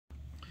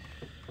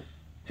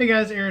Hey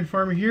guys, Aaron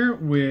Farmer here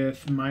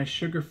with my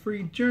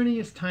sugar-free journey.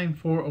 It's time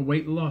for a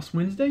weight loss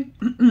Wednesday.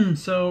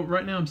 So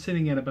right now I'm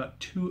sitting at about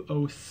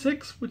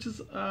 206, which is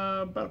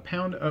about a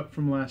pound up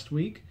from last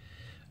week.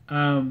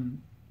 I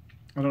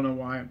don't know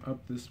why I'm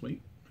up this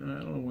week. I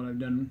don't know what I've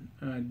done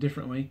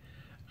differently,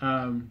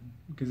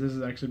 because this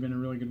has actually been a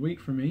really good week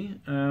for me.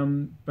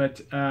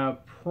 But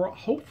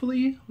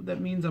hopefully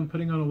that means I'm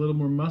putting on a little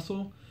more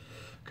muscle,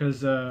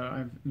 because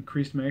I've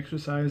increased my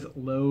exercise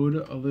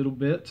load a little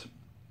bit.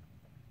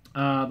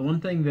 The one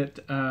thing that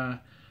I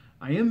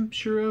am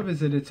sure of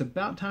is that it's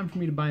about time for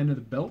me to buy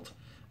another belt,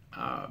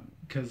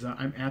 because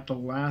I'm at the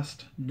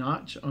last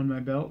notch on my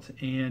belt,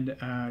 and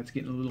it's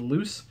getting a little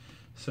loose.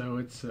 So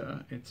it's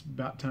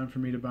about time for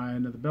me to buy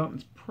another belt, and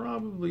it's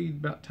probably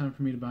about time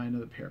for me to buy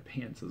another pair of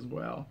pants as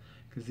well,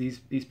 because these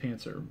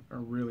pants are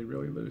really,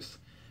 really loose.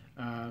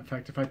 In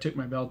fact, if I took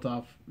my belt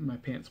off, my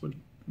pants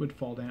would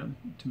fall down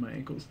to my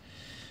ankles.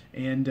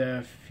 And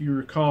if you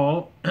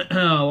recall,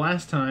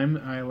 last time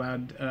I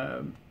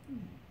allowed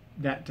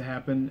that to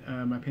happen,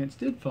 my pants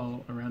did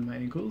fall around my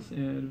ankles at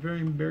a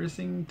very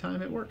embarrassing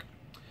time at work.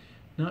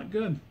 Not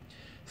good.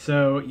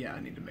 So yeah,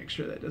 I need to make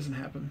sure that doesn't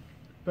happen.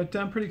 But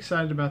I'm pretty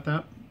excited about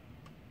that.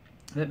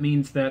 That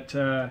means that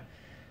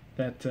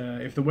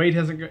if the weight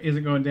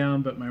isn't going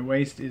down, but my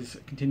waist is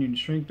continuing to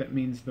shrink, that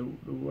means the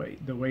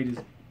weight is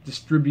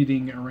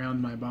distributing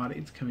around my body.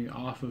 It's coming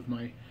off of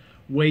my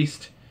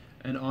waist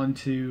and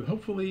onto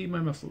hopefully my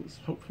muscles,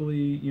 hopefully,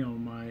 you know,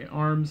 my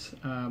arms,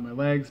 my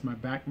legs, my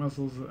back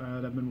muscles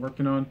that I've been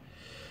working on,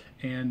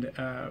 and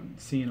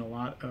seeing a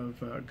lot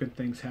of good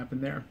things happen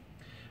there.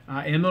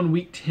 I am on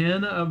week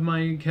 10 of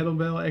my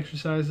kettlebell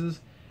exercises,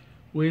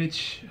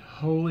 which,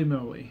 holy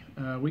moly,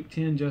 week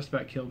 10 just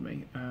about killed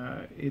me.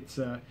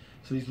 So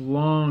these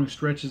long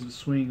stretches of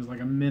swings,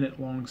 like a minute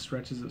long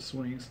stretches of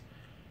swings,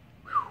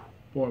 whew,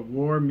 boy,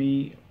 wore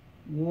me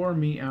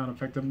out. In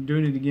fact, I'm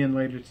doing it again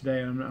later today,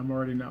 and I'm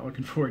already not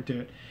looking forward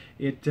to it.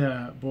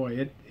 It'll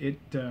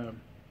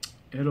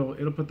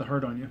put the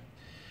hurt on you.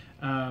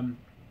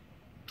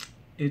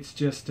 It's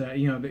just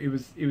you know,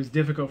 it was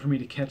difficult for me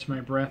to catch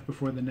my breath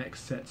before the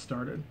next set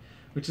started,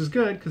 which is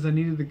good because I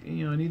needed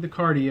I need the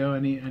cardio. I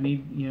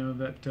need you know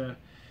that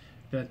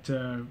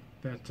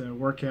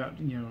workout,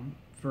 you know,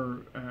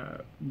 for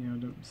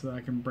so that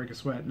I can break a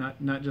sweat,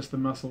 not just the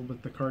muscle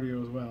but the cardio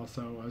as well.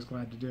 So I was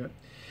glad to do it.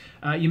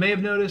 You may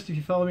have noticed, if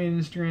you follow me on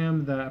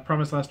Instagram, that I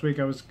promised last week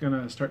I was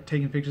gonna start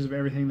taking pictures of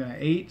everything that I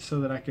ate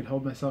so that I could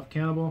hold myself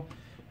accountable.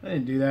 I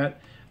didn't do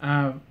that.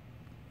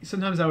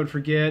 Sometimes I would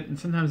forget, and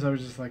sometimes I was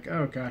just like,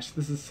 oh gosh,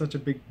 this is such a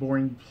big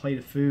boring plate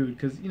of food,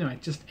 because I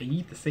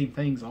eat the same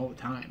things all the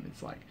time.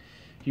 It's like,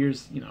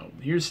 here's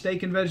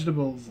steak and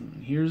vegetables,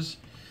 and here's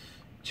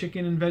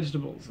chicken and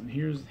vegetables, and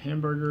here's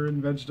hamburger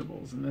and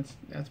vegetables, and that's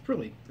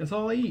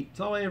all I eat.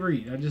 It's all I ever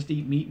eat. I just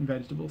eat meat and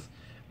vegetables,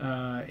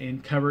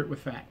 and cover it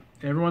with fat.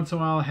 Every once in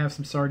a while I have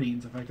some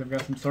sardines. In fact, I've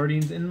got some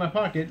sardines in my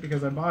pocket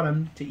because I bought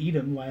them to eat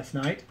them last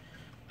night,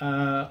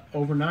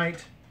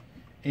 overnight,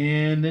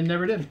 and then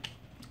never did.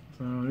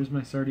 So there's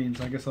my sardines.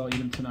 I guess I'll eat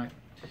them tonight.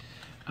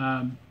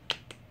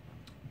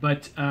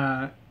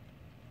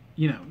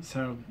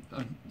 So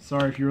I'm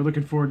sorry if you were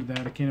looking forward to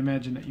that. I can't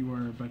imagine that you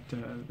were, but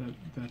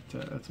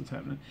that's what's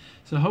happening.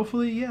 So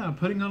hopefully, yeah, I'm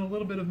putting on a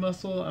little bit of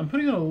muscle. I'm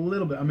putting on a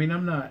little bit. I mean,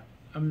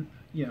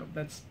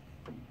 that's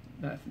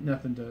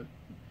nothing to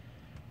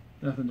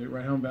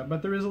write home about.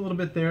 But there is a little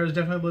bit there. There's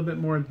definitely a little bit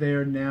more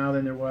there now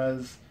than there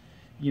was,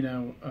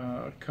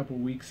 a couple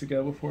weeks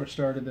ago before I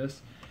started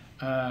this.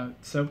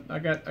 So I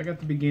got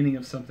the beginning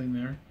of something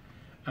there.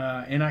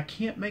 And I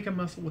can't make a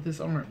muscle with this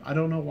arm. I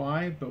don't know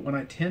why, but when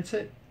I tense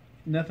it,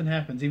 nothing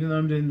happens. Even though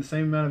I'm doing the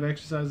same amount of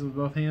exercise with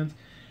both hands,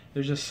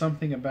 there's just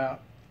something about,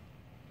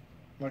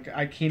 like,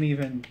 I can't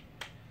even,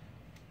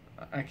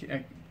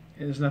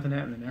 there's nothing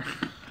happening there.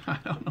 I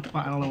don't know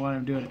why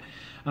I'm doing it.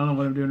 I don't know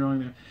what I'm doing wrong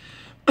there.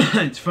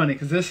 It's funny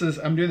because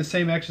I'm doing the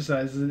same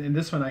exercises, and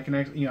this one I can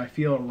actually, I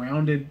feel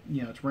rounded,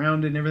 it's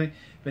rounded and everything.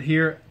 But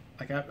here,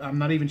 like, I'm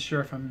not even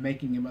sure if I'm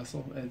making a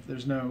muscle.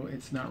 It's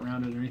not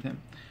rounded or anything.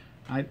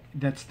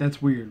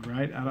 That's weird,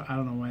 right? I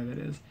don't know why that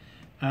is.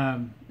 I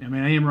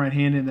mean, I am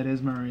right-handed. That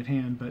is my right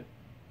hand, but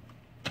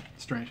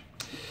strange.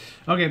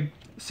 Okay,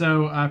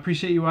 so I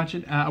appreciate you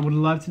watching. I would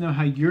love to know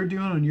how you're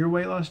doing on your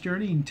weight loss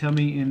journey. You can tell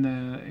me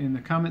in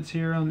the comments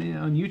here on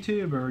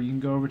YouTube, or you can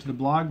go over to the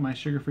blog,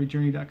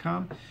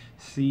 mysugarfreejourney.com.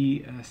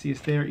 See us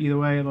there. Either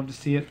way, I'd love to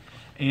see it.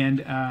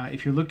 And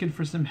if you're looking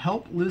for some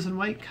help losing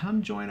weight,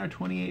 come join our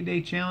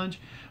 28-day challenge.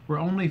 We're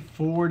only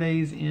 4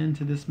 days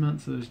into this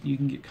month, so you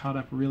can get caught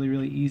up really,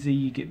 really easy.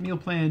 You get meal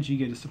plans, you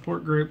get a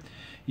support group,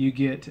 you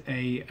get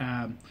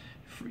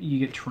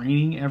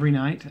training every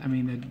night. I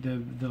mean, the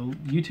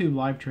YouTube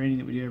live training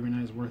that we do every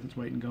night is worth its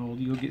weight in gold.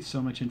 You'll get so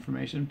much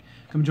information.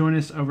 Come join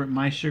us over at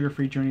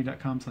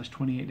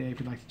mysugarfreejourney.com/28day if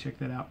you'd like to check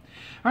that out.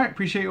 All right,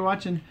 appreciate you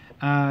watching.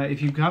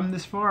 If you've come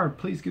this far,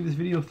 please give this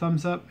video a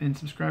thumbs up and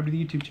subscribe to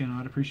the YouTube channel.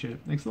 I'd appreciate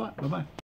it. Thanks a lot. Bye-bye.